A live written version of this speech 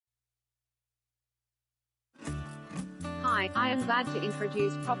Hi, I am glad to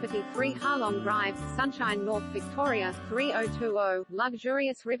introduce Property 3 Halong Drive, Sunshine, North Victoria, 3020,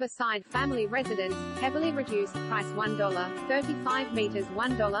 luxurious riverside family residence, heavily reduced price $1, 35 meters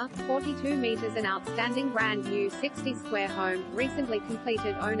 $1, 42 meters an outstanding brand new 60 square home, recently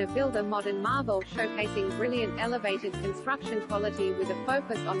completed owner-builder modern marvel showcasing brilliant elevated construction quality with a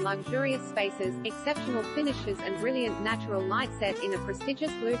focus on luxurious spaces, exceptional finishes and brilliant natural light set in a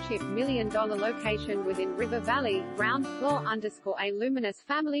prestigious blue-chip million-dollar location within River Valley, ground floor _a luminous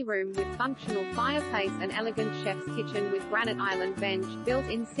family room with functional fireplace and elegant chef's kitchen with granite island bench,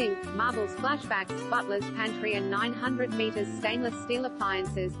 built-in sink, marble splashbacks, butler's pantry and 900 meters stainless steel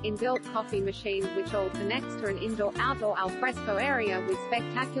appliances, inbuilt coffee machine which all connects to an indoor-outdoor alfresco area with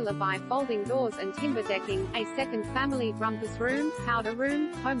spectacular bi-folding doors and timber decking, a second family rumpus room, powder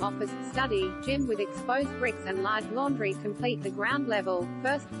room, home office, study, gym with exposed bricks and large laundry complete the ground level,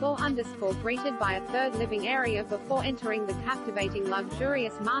 first floor greeted by a third living area before entering the captivating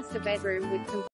luxurious master bedroom with